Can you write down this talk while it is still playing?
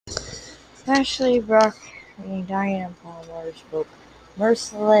Ashley Brock reading Diana Palmer's book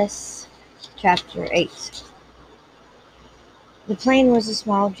Merciless, Chapter 8. The plane was a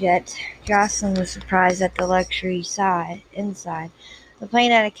small jet. Jocelyn was surprised at the luxury inside. The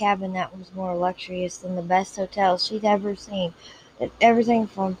plane had a cabin that was more luxurious than the best hotels she'd ever seen. It everything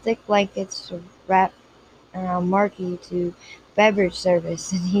from thick blankets to wrap around Marky to beverage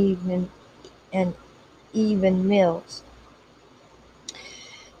service and even meals.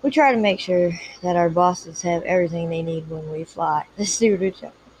 We try to make sure that our bosses have everything they need when we fly. The steward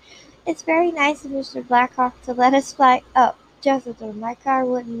chuckled. It's very nice of Mr. Blackhawk to let us fly up. Jessica, my car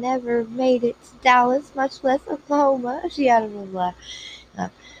would never have made it to Dallas, much less Oklahoma. She added with a laugh. Uh,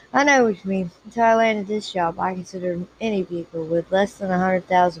 I know what you mean. Until I landed this job, I considered any vehicle with less than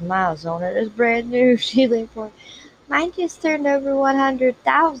 100,000 miles on it as brand new. She leaned forward. Mine just turned over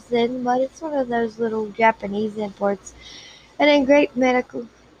 100,000, but it's one of those little Japanese imports and in great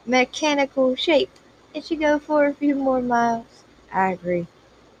mechanical shape. It should go for a few more miles. I agree.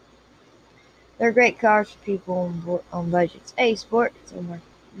 They're great cars for people on budgets. Hey, sport, somewhere.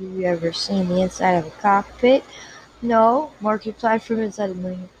 You ever seen the inside of a cockpit? No, Mark replied from inside the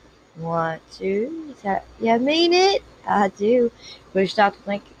plane. Want to? Is that, you mean it? I do. Pushed out the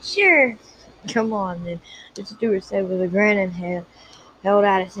blanket. Sure. Come on, then. The steward said with a grin and held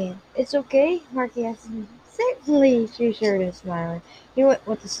out his hand. It's okay, Marky asked him. Certainly, she assured him, smiling. He went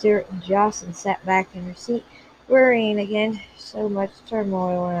with the steward, and Jocelyn sat back in her seat, worrying again. So much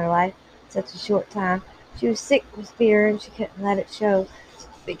turmoil in her life in such a short time. She was sick with fear, and she couldn't let it show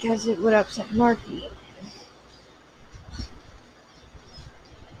because it would upset Marky.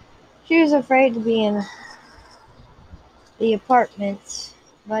 She was afraid to be in the apartment,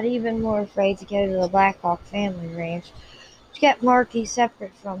 but even more afraid to go to the Blackhawk family ranch. She kept Marky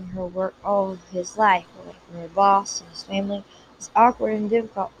separate from her work all his life, away from her boss and his family. It was awkward and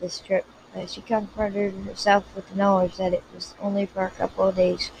difficult this trip, but she confronted herself with the knowledge that it was only for a couple of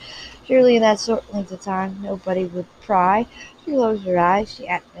days. Surely in that short length of time nobody would pry. She closed her eyes. She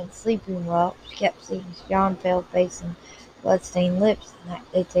hadn't been sleeping well. She kept seeing John's pale face and blood-stained lips the night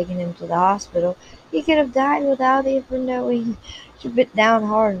they'd taken him to the hospital. He could have died without even knowing. She bit down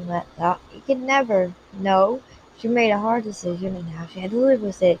hard on that thought. He could never know. She made a hard decision, and now she had to live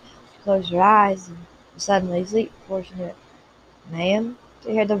with it. She closed her eyes and was suddenly asleep before she knew it. Ma'am?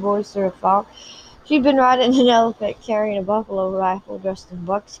 She heard the voice through a fog. She'd been riding an elephant, carrying a buffalo rifle, dressed in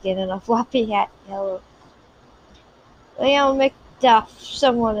buckskin, and a floppy hat. Yellow. Leon McDuff,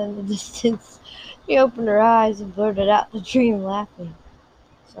 someone in the distance. She opened her eyes and blurted out the dream, laughing.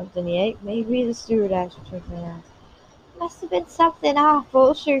 Something he ate? Maybe, the steward asked with twinkling eyes. Must have been something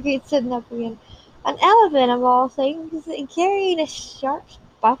awful, Shergate sitting up again. An elephant of all things, and carrying a sharp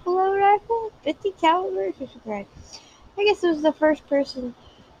buffalo rifle? 50 caliber? She cried. I guess it was the first person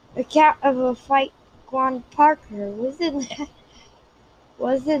account of a fight Quan Parker wasn't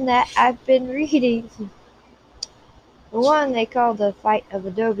that I've been reading. The one they called the Fight of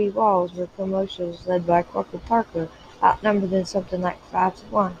Adobe Walls, where commercials led by Corporal Parker, outnumbered in something like 5 to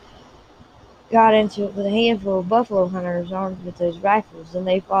 1, got into it with a handful of buffalo hunters armed with those rifles, and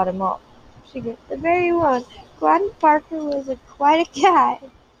they fought him off. She goes, the very one. Gordon Parker was quite a guy.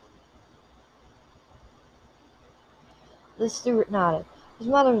 The steward nodded. His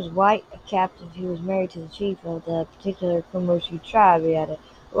mother was white, a captive who was married to the chief of the particular Comanche tribe, he added.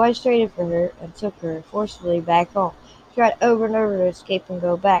 The whites traded for her and took her forcibly back home. She tried over and over to escape and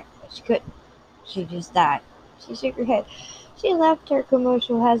go back, but she couldn't. She just died. She shook her head. She left her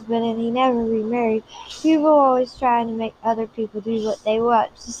commercial husband and he never remarried. People always trying to make other people do what they want.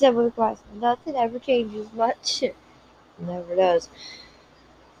 She said with a quiet smile, nothing ever changes much. It never does.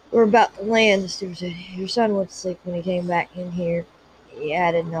 We're about to land, the steward said. Your son went to sleep when he came back in here. He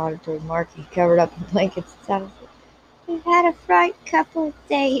added, nodded toward Marky, covered up in blankets and sounded. We've had a fright couple of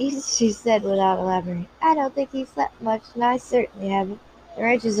days, she said without elaborating. I don't think he slept much, and I certainly haven't. The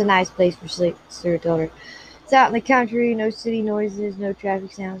ranch is a nice place for sleep, the steward told her. It's out in the country, no city noises, no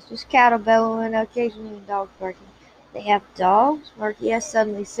traffic sounds, just cattle bellowing, occasionally dogs barking. They have dogs? Marky asked,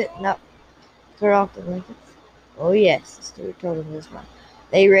 suddenly sitting up, throw off the blankets. Oh, yes, the steward told him with a smile.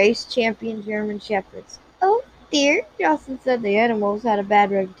 They race champion German shepherds. Oh, dear, Jocelyn said the animals had a bad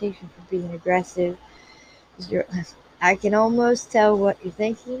reputation for being aggressive. I can almost tell what you're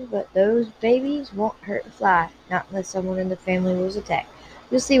thinking, but those babies won't hurt a fly, not unless someone in the family was attacked.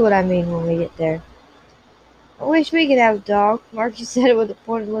 You'll see what I mean when we get there. I wish we could have a dog, Marky said with a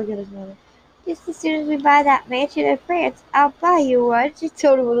pointed look at his mother. Just as soon as we buy that mansion in France, I'll buy you one, she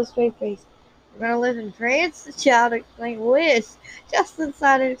told him with a straight face. We're gonna live in France? The child explained. Wish. Justin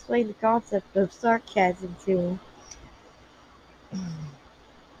Simon explained the concept of sarcasm to him.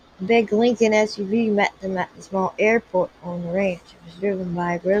 A big Lincoln SUV met them at the small airport on the ranch. It was driven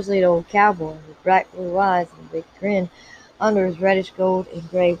by a grizzled old cowboy with bright blue eyes and a big grin under his reddish gold and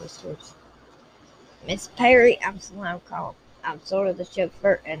gray whiskers. "Miss Perry, I'm Sloan Cole. I'm sort of the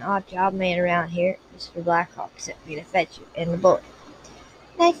chauffeur and odd job man around here. Mr. Blackhawk sent me to fetch you and the boy."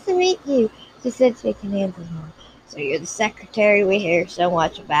 "Nice to meet you," she said, shaking hands with him. "So you're the secretary we hear so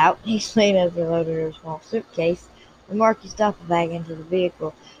much about," he explained as they loaded her small suitcase and Marky's duffel bag into the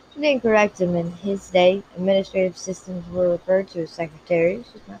vehicle. She didn't correct him. In his day, administrative systems were referred to as secretaries.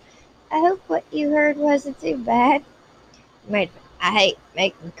 She smiled. "I hope what you heard wasn't too bad." Made "I hate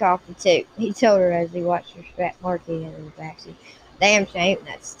making coffee too," he told her as he watched her strap Marky into the backseat. "Damn shame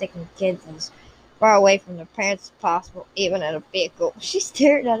not sticking kids as far away from their parents as possible, even in a vehicle." She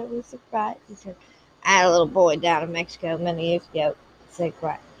stared at him with surprise. He said, "I had a little boy down in Mexico many years ago," he said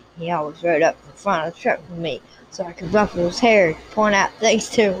quietly. "He always rode up in front of the truck with me so I could ruffle his hair and point out things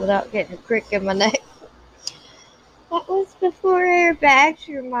to him without getting a crick in my neck." "That was before airbags,"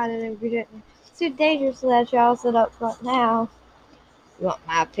 she reminded him gently. "It's too dangerous to let y'all sit up front now." "You want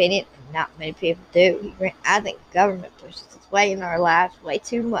my opinion? And not many people do," he grinned. "I think the government pushes its way in our lives way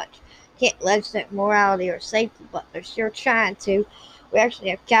too much. Can't legislate morality or safety, but they're sure trying to. We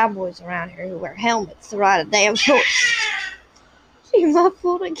actually have cowboys around here who wear helmets to ride a damn horse." She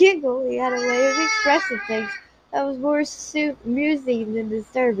muffled a giggle. He had a way of expressing things that was more amusing than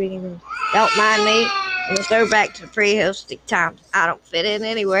disturbing. And then, "Don't mind me. I'm a throwback to the prehistoric times. I don't fit in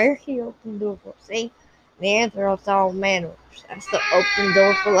anywhere." He opened the door for her. "See? The answer is all manners. That's the open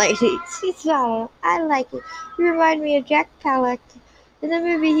door for ladies." He smiled. "I like it. You remind me of Jack Palance in the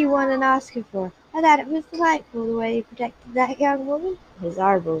movie he won an Oscar for. I thought it was delightful the way he protected that young woman." His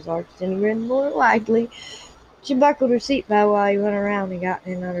eyebrows arched and he grinned more widely. She buckled her seatbelt while he went around and got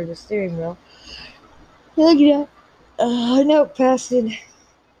in under the steering wheel. He looked at a note passing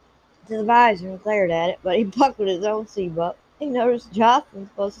to the visor and glared at it, but he buckled his own seatbelt. He noticed Jocelyn's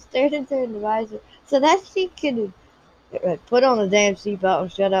both stared into the visor so that she could put on the damn seatbelt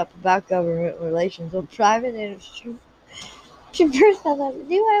and shut up about government relations or private industry. She burst out laughing.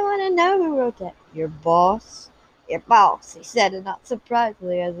 "Do I want to know who wrote that?" "Your boss." "Your boss," he said, and not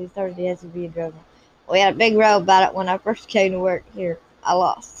surprisingly, as he started the SUV and drove on. "We had a big row about it when I first came to work here. I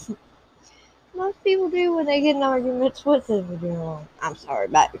lost." "Most people do when they get in arguments with them for doing wrong." "I'm sorry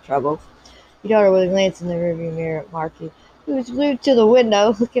about your trouble." He told her with a glance in the rearview mirror at Marky, who was glued to the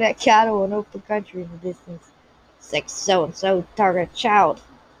window, looking at cattle and open country in the distance. "Six so-and-so target child."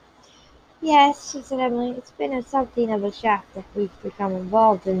 "Yes," she said Emily, "it's been something of a shock that we've become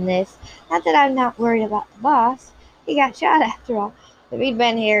involved in this. Not that I'm not worried about the boss. He got shot after all. If he'd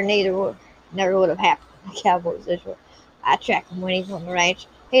been here, never would have happened." The cowboy said short. "I track him when he's on the ranch.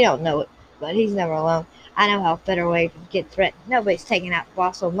 He don't know it, but he's never alone. I know how federal agents get threatened. Nobody's taking out the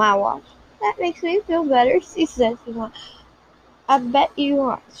boss on my watch." "That makes me feel better," she said. "I bet you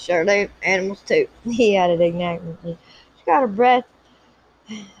aren't." "Sure do. Animals too," he added ignorantly. She caught her breath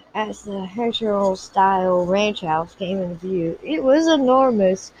as the Herschel-style ranch house came into view. It was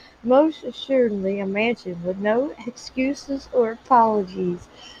enormous, most assuredly a mansion with no excuses or apologies.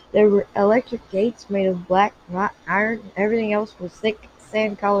 There were electric gates made of black wrought iron, and everything else was thick,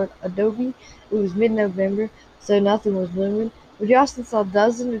 sand-colored adobe. It was mid-November, so nothing was blooming, but Jocelyn saw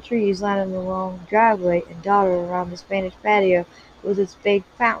dozens of trees lining the long driveway and dotted around the Spanish patio with its big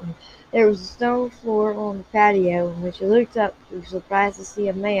fountain. There was a stone floor on the patio, and when she looked up, she was surprised to see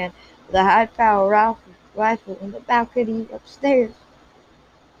a man with a high-power rifle in the balcony upstairs.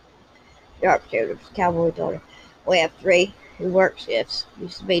 "Sharpshooters," the cowboy told her. "We have three who work shifts.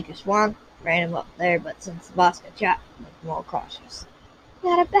 Used to be just one. Ran him up there, but since the boss got shot, we're more cautious."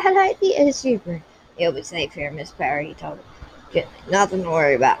 "Not a bad idea," she agreed. "You'll be safe here, Miss Perry," he told her gently. "Nothing to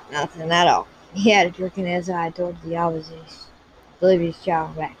worry about. Nothing at all." He added, jerking his eye towards the oblivious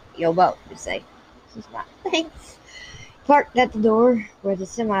child back. "You'll both be safe." She smiled. "Thanks." Parked at the door where the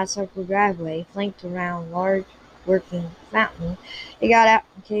semicircular driveway flanked around a large working fountain, he got out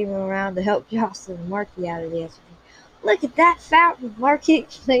and came around to help Jocelyn and Marky out of the SUV. "Look at that fountain!" Marky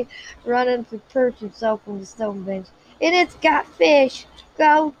exclaimed, running to perch himself on the stone bench. "And it's got fish!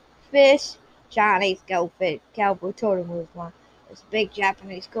 Goldfish!" "Chinese goldfish," the cowboy told him with a smile. "There's a big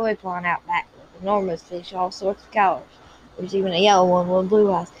Japanese koi pond out back with enormous fish, all sorts of colors. There's even a yellow one with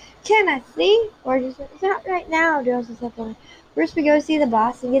blue eyes." "Can I see?" Margie said. "Not right now," Joseph said for me. "First we go see the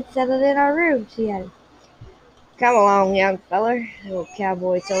boss and get settled in our room," she added. "Come along, young feller," the old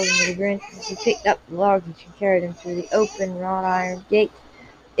cowboy told him with a grin, as he picked up the luggage and carried him through the open wrought iron gate.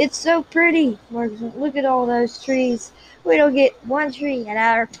 "It's so pretty," Margie said. "Look at all those trees. We don't get one tree at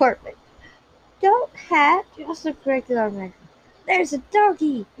our apartment." "Don't have," Joseph corrected automatically. there's a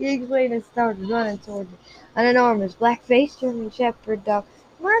doggy!" he exclaimed and started running toward an enormous black-faced German Shepherd dog.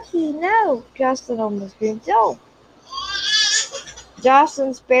 "Marky, no!" Jocelyn almost screamed. "Don't!"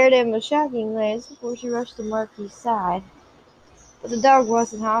 Jocelyn spared him a shocking glance before she rushed to Marky's side. But the dog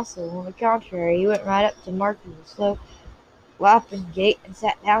wasn't hostile. On the contrary, he went right up to Marky with a slow, whopping gait and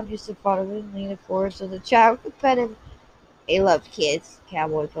sat down just in front of him, leaning forward so the child could pet him. "He loves kids," the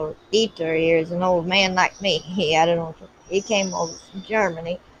cowboy told her. "Dieter here is an old man like me," he added on. "He came over from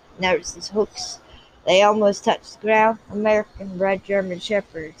Germany. Notice his hoofs. They almost touch the ground. American-bred German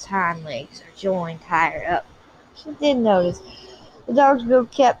Shepherds' hind legs are joined higher up." She did notice. The dog's bill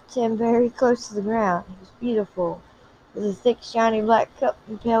kept him very close to the ground. He was beautiful, with his thick, shiny black coat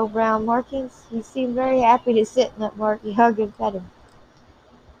and pale brown markings. He seemed very happy to sit and let Marky hug and pet him.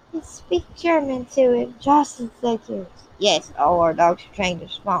 "You speak German to him?" Jocelyn said curious. "Yes, all our dogs are trained to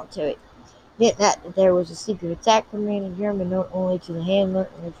respond to it." Hint that there was a secret attack command in German known only to the handler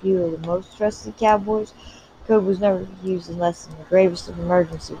and a few of the most trusted cowboys. The code was never used unless in the gravest of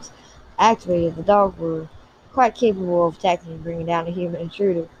emergencies. Activated, the dogs were quite capable of attacking and bringing down a human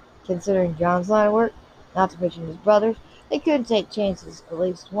intruder. Considering John's line of work, not to mention his brothers, they couldn't take chances. At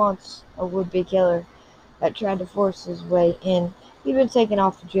least once, a would-be killer had tried to force his way in. He'd been taken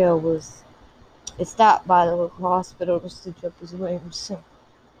off to jail, was stopped by the local hospital to stitch up his wounds.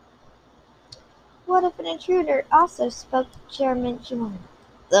 "What if an intruder also spoke German?" she wondered.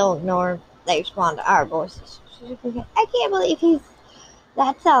 "They'll ignore him. They respond to our voices." She shook her head. "I can't believe he's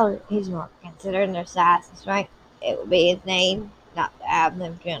that tolerant." "He's more considering their size and strength. It would be his name not to have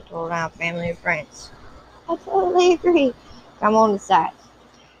them gentle around family and friends." "I totally agree. Come on inside."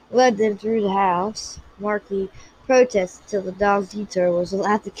 He led them through the house. Marky protested till the dog Dieter was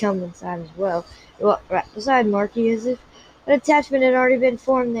allowed to come inside as well. He walked right beside Marky as if an attachment had already been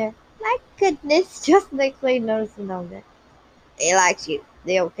formed there. "My goodness!" Justin exclaimed, noticing the dog. "He likes you,"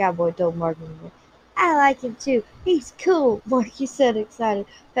 the old cowboy told Marky. "I like him too. He's cool," Marky said, excited,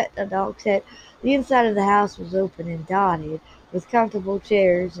 petting the dog's head. The inside of the house was open and dotted with comfortable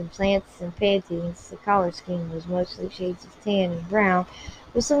chairs and plants and paintings. The color scheme was mostly shades of tan and brown,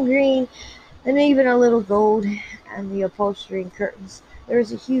 with some green and even a little gold, and the upholstery and curtains. There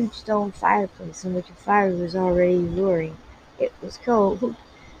was a huge stone fireplace in which a fire was already roaring. It was cold.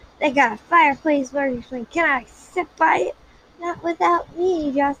 "They got a fireplace," Marky exclaimed. "Can I sit by it?" "Not without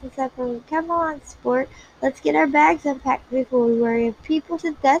me," Jocelyn said firmly. "Come on, sport. Let's get our bags unpacked before we worry people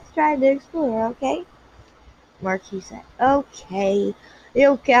to death trying to explore, okay?" Marky said, "Okay." The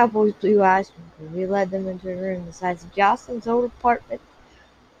old cowboy's blue eyes twinkled. He led them into a room the size of Jocelyn's old apartment.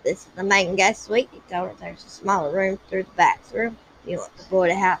 "This is the main guest suite," he told her. "There's a smaller room through the bathroom if you want the boy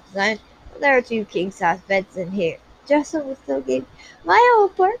to have his own. But there are 2 king-size beds in here." Jocelyn was still gaping. "My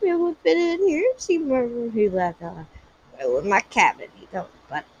old apartment would fit in here," she murmured. He laughed out loud. "Well, with my cabin," he told her.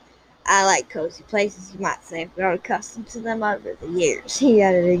 "But I like cozy places. You might say I've grown accustomed to them over the years," he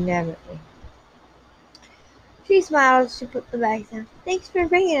added enigmatically. She smiled as she put the bags down. "Thanks for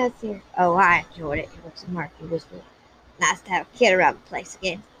bringing us here." "Oh, I enjoyed it," he looked at Marky, whispered. "Nice to have a kid around the place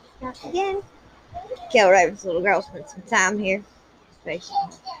again." "Not again." "Kilraven's little girl spent some time here." His face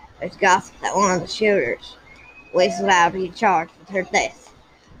was hard. "There's gossip that one of the shooters was allowed to be charged with her death.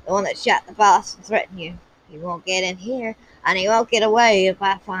 The one that shot the boss and threatened you. He won't get in here, and he won't get away if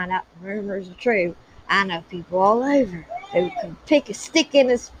I find out the rumors are true. I know people all over who can pick a stick in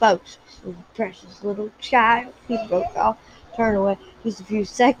his spokes. You precious little child," he broke off, turned away. Just a few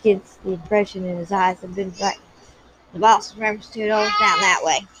seconds, the impression in his eyes had been frightened. "The boss's room is 2 doors down that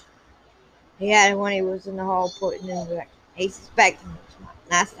way," he added when he was in the hall, pointing in the direction. "He suspected me.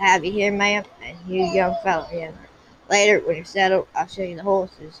 Nice to have you here, ma'am, and you, young fellow," he added. "Later, when you're settled, I'll show you the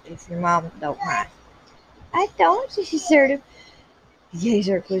horses, if your mama don't mind." "I don't," she asserted him. He gazed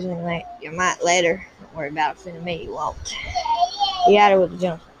at her quizzingly. "You might later. Don't worry about offending me, you won't." He added with a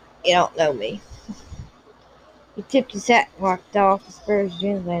gentle, "You don't know me." He tipped his hat and walked off, his spurs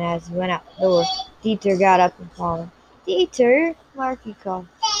jingling as he went out the door. Dieter got up and followed. "Dieter!" Marky called.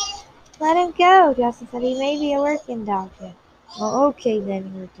 "Let him go," Jocelyn said. "He may be a working dog yet." "Well, okay then,"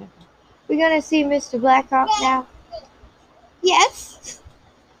 he returned. "We gonna see Mr. Blackhawk now?" "Yes."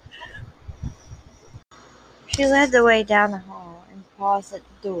 She led the way down the hall and paused at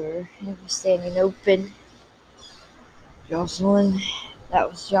the door. It was standing open. "Jocelyn," that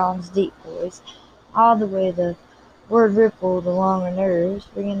was John's deep voice. All the way the word rippled along her nerves,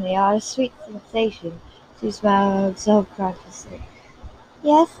 bringing the oddest sweet sensation. She smiled self-consciously.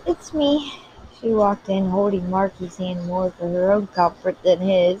 "Yes, it's me." She walked in, holding Marky's hand more for her own comfort than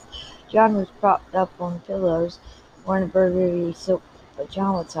his. John was propped up on pillows, wearing a burgundy silk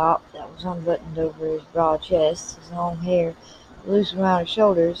pajama top that was unbuttoned over his broad chest. His long hair loose around her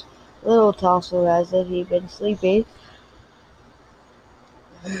shoulders, a little tousled as if he'd been sleeping.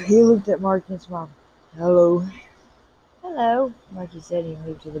 He looked at Marky and smiled. "Hello." "Hello," Marky said. He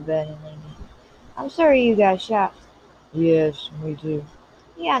moved to the bed and leaned in. "I'm sorry you got shot." "Yes, me too."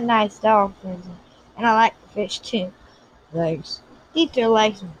 "You got a nice dog, Vincent, and I like the fish too." "Thanks." "Dieter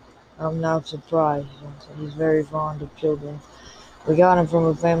likes him." "I'm not surprised," Vincent. "He's very fond of children. We got him from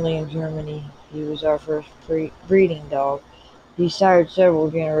a family in Germany. He was our first breeding dog. He sired several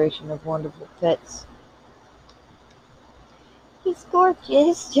generations of wonderful pets." "He's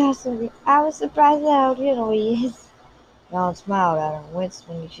gorgeous," Jocelyn. "I was surprised at how gentle he is." John smiled at her and winced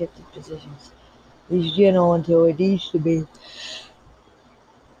when he shifted positions. "He's gentle until he needs to be.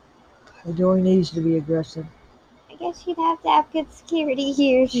 Until he needs to be aggressive." "I guess you'd have to have good security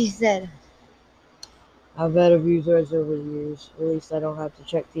here," she said. "I've had a few threats over the years. At least I don't have to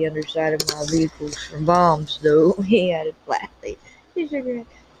check the underside of my vehicles for bombs, though," he added flatly. She shook her head.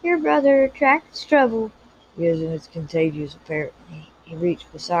 "Your brother attracts trouble." "Yes, and it's contagious, apparently." He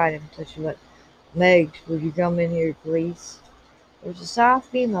reached beside him, touched her lip. "Megs, would you come in here, please?" There was a soft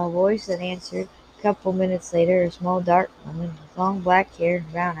female voice that answered. A couple minutes later, a small dark woman with long black hair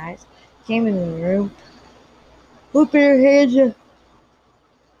and brown eyes came into the room, wiping her hands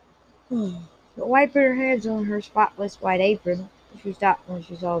wiping her hands on her spotless white apron. She stopped when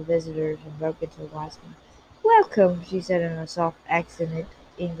she saw visitors and broke into a wise smile. "Welcome," she said in a soft accented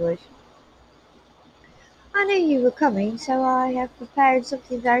English. "I knew you were coming, so I have prepared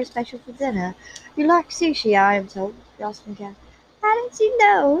something very special for dinner. You like sushi, I am told," Jocelyn began. "How did you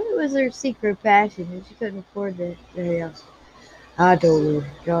know?" It was her secret passion, and she couldn't afford to else. "I told her,"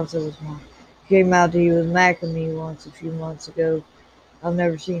 Johnson was mine. "He came out to eat with Mac and me once a few months ago. I've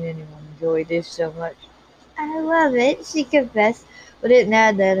never seen anyone enjoy this so much." "I love it," she confessed, but didn't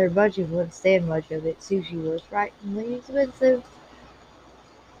add that her budget wouldn't stand much of it. Sushi was frighteningly expensive.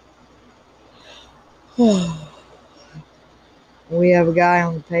 "We have a guy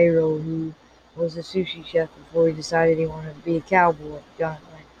on the payroll who was a sushi chef before he decided he wanted to be a cowboy," John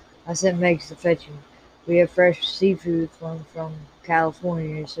explained. "I sent Megs to fetch him. We have fresh seafood flown from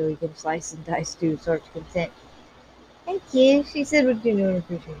California so he can slice and dice to his heart's content." "Thank you," she said with genuine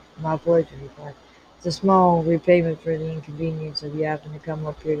appreciation. "My pleasure," he replied. "It's a small repayment for the inconvenience of you having to come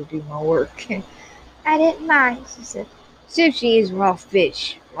up here to do my work." "I didn't mind," she said. "Sushi is raw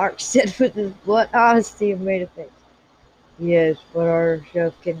fish," Mark said with his blunt honesty and made a face. "Yes, but our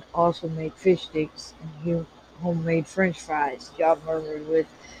chef can also make fish sticks and homemade French fries," John murmured with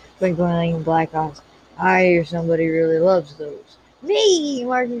twinkling black eyes. "I hear somebody really loves those." "Me!"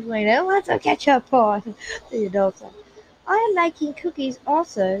 Mark explained. "And lots of ketchup on." The adult said. "I am making cookies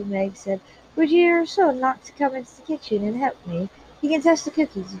also," Meg said. "Would your son like to come into the kitchen and help me? You can test the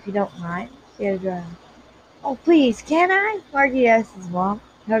cookies if you don't mind," she added dryly. "Oh, please, can I?" Marky asked his mom,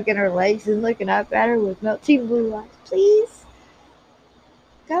 hugging her legs and looking up at her with melting blue eyes. "Please?"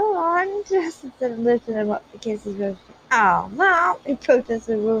 "Go on," Justin said, lifting him up to kiss his rose. "Oh, Mom!" he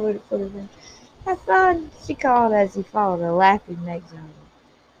protested, moving to put his hand. "Have fun," she called as he followed her, laughing Meg's arm.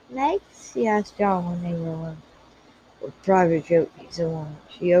 "Next?" she asked John when they were alone. "A private joke," he said.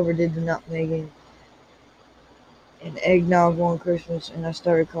 "She overdid the nutmeg and eggnog one Christmas, and I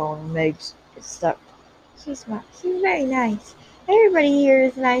started calling her Megs. It stuck." She smiled. "She's very nice. Everybody here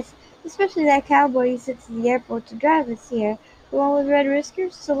is nice, especially that cowboy who sits at the airport to drive us here. The one with red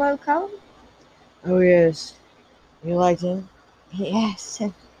whiskers, Stallone Cullen." "Oh, yes. You liked him?" "Yes,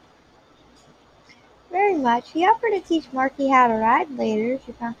 very much. He offered to teach Marky how to ride later,"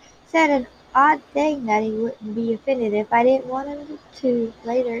 she found. "Said an odd thing that he wouldn't be offended if I didn't want him to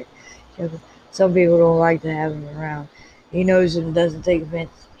later." "Some people don't like to have him around. He knows and doesn't take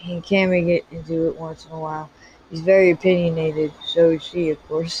offense. He can get into it once in a while. He's very opinionated. So is she, of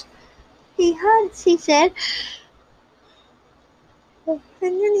course." "He hunts," he said. And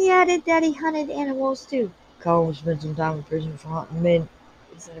then he added that he hunted animals too. "Colin spent some time in prison for hunting men,"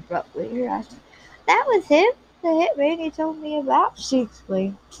 he said abruptly. Her eyes. "That was him, the hitman he told me about," she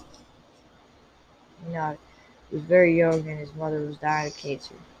explained. He nodded. He was very young and his mother was dying of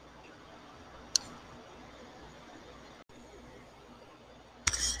cancer.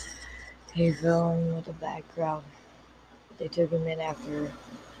 He fell in with a bad crowd. They took him in after her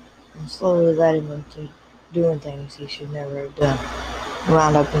and slowly led him into doing things he should never have done. He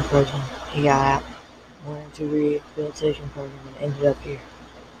wound up in prison. He got out, went into a rehabilitation program, and ended up here.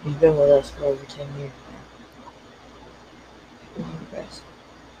 He's been with us for over 10 years now. She was impressed.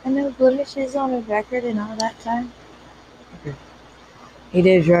 "And no blemishes on his record in all that time?" Okay. He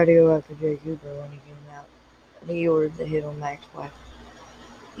did try to go after Jay Cooper when he came out, but he ordered the hit on Mac's wife.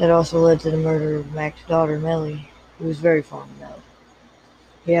 That also led to the murder of Mac's daughter, Mellie. He was very fond of Mallory.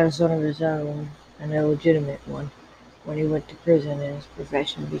 He had a son of his own, an illegitimate one. When he went to prison and his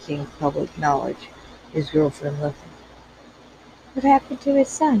profession became public knowledge, his girlfriend left him. What happened to his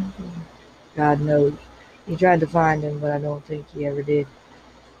son? God knows. He tried to find him, but I don't think he ever did.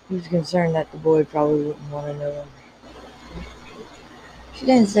 He was concerned that the boy probably wouldn't want to know him. She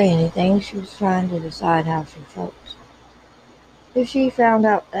didn't say anything. She was trying to decide how she felt. If she found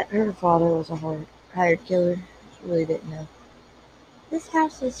out that her father was a hired killer, she really didn't know. This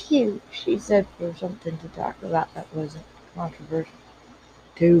house is huge, she said for something to talk about that wasn't controversial.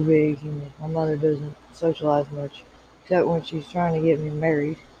 Too big, my mother doesn't socialize much, except when she's trying to get me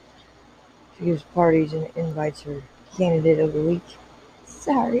married. She gives parties and invites her candidate of the week.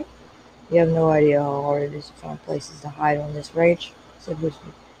 Sorry. You have no idea how hard it is to find places to hide on this ranch, said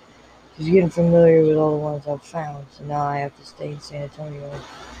Whisper. She's getting familiar with all the ones I've found, so now I have to stay in San Antonio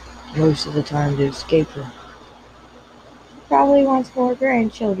most of the time to escape her. She probably wants more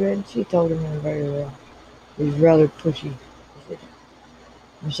grandchildren, she told him very well. He was rather pushy.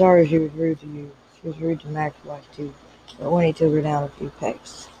 I'm sorry she was rude to you. She was rude to Mac's wife too, but when he took her down a few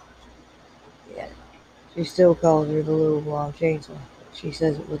pegs. Yeah. She still calls her the little blonde chainsaw, but she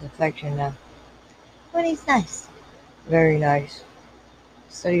says it with affection now. Winnie's nice. Very nice.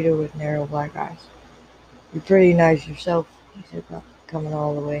 Studied her with narrow black eyes. You're pretty nice yourself, he said, coming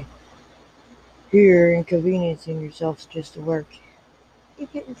all the way. Here, inconveniencing yourself just to work. You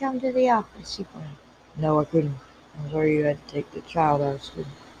couldn't come to the office, she pointed. No, I couldn't. I'm sorry you had to take the child out of school.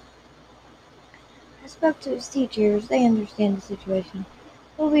 I spoke to his teachers. They understand the situation.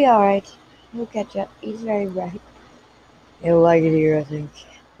 He'll be all right. He'll catch up. He's very bright. He'll like it here, I think.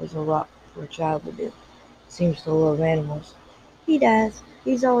 There's a lot for a child to do. Seems to love animals. He does.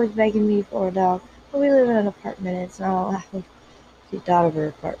 He's always begging me for a dog. But we live in an apartment and it's not allowed. She thought of her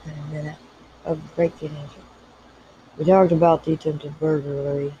apartment and then of breaking into it. We talked about the attempted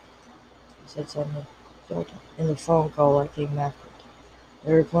burglary, he said suddenly. In the phone call that came after it.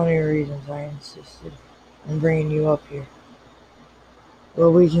 There are plenty of reasons I insisted on bringing you up here.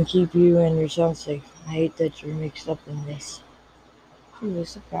 Well, we can keep you and your son safe. I hate that you're mixed up in this. She was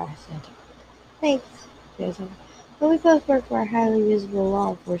surprised. Thanks, Joseph. But we both work for a highly visible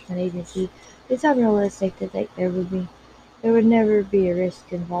law enforcement agency. It's unrealistic to think there would never be a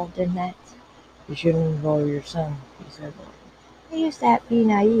risk involved in that. You shouldn't involve your son, he said. I used to be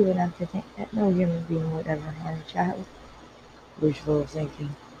naive enough to think that no human being would ever harm a child. Wishful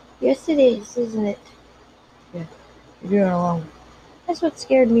thinking. Yes, it is, isn't it? Yeah, you're doing along. That's what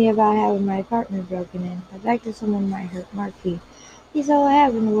scared me about having my apartment broken in. The fact that someone might hurt Marky. He's all I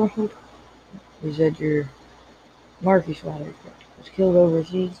have in the world. You said your Marky's father was killed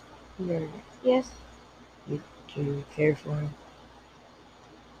overseas? Yes. Do you care for him?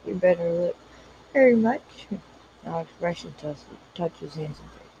 You better look. Very much. No expression touches hands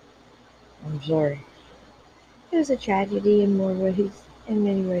and face. I'm sorry. It was a tragedy in many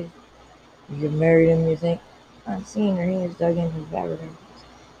ways. You could marry him, you think? On seeing her hands dug in his back.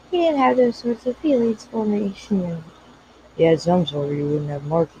 He didn't have those sorts of feelings for me, she knew. He had some sort, or you wouldn't have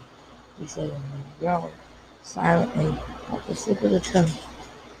Marky, he said in a growler, silently, at the slip of the tongue.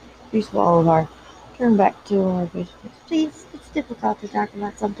 She swallowed hard, turned back to her face. Please, it's difficult to talk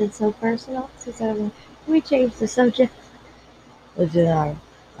about something so personal, she said. Can we change the subject? Listen,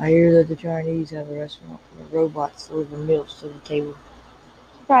 I hear that the Chinese have a restaurant where robots deliver meals to the table.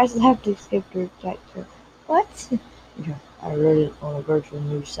 Surprised to have to skip her lecture. What? Yeah, I read it on a virtual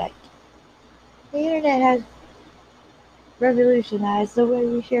news site. The internet has revolutionized the way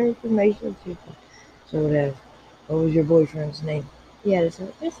we share information with people. So it has. What was your boyfriend's name? Yeah, it's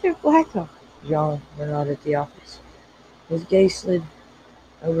Mr. Blackwell. John, we're not at the office. His gaze slid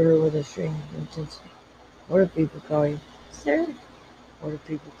over her with a strange intensity. What do people call you? Sir? What do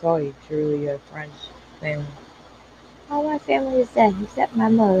people call you? Surely you have friends, family. All my family is dead, except my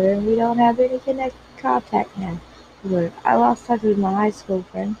mother, and we don't have any contact now. Look, I lost touch with my high school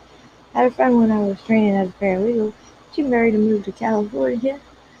friends. I had a friend when I was training as a paralegal. She married and moved to California.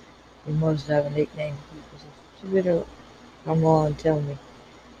 You must have a nickname. She better come on and tell me.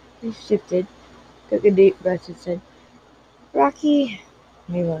 He shifted, took a deep breath, and said, Rocky.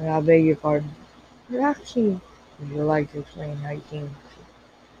 I beg your pardon. Rocky. Would you like to explain how you came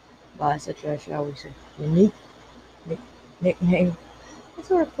by such a, shall we say, unique nickname? I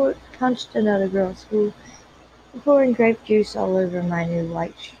saw a report punched another girl at school, pouring grape juice all over my new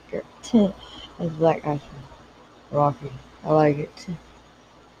white shirt. As black ice cream. Rocky. I like it.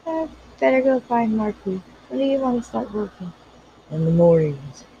 I better go find Marky. When do you want to start working? In the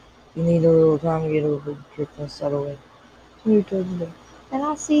mornings. You need a little time to get over the trip and settle in. She moved toward the door. And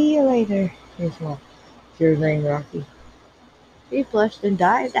I'll see you later. Yes, Mom. You're saying, Rocky. He flushed and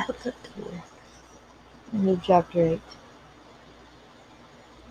dived out the door. End of chapter 8.